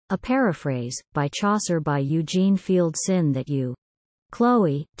A Paraphrase, by Chaucer by Eugene sin that you,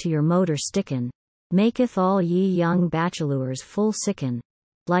 quicklye, to your motor sticken, maketh all ye young bacheloures full sicken,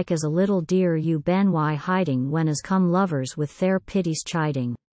 like as a little deere you ben hiding when as come lovers with theyre pityse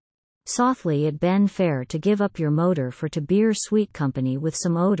chiding. Sothly it ben faire to give up your motor for to beare sweet company with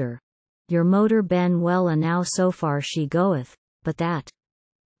some oder. Your motor ben well enow so far shee goeth, but that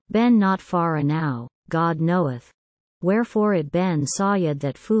ben not far enow, God knoweth. Wherefore it ben sawyed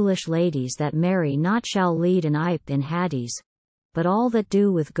that foolish ladies that marry not shall leade an aype in Hadys. But all that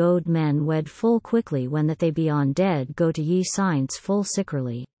do with gode men wed full quickly when that they be on dead go to ye science full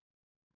sickerly.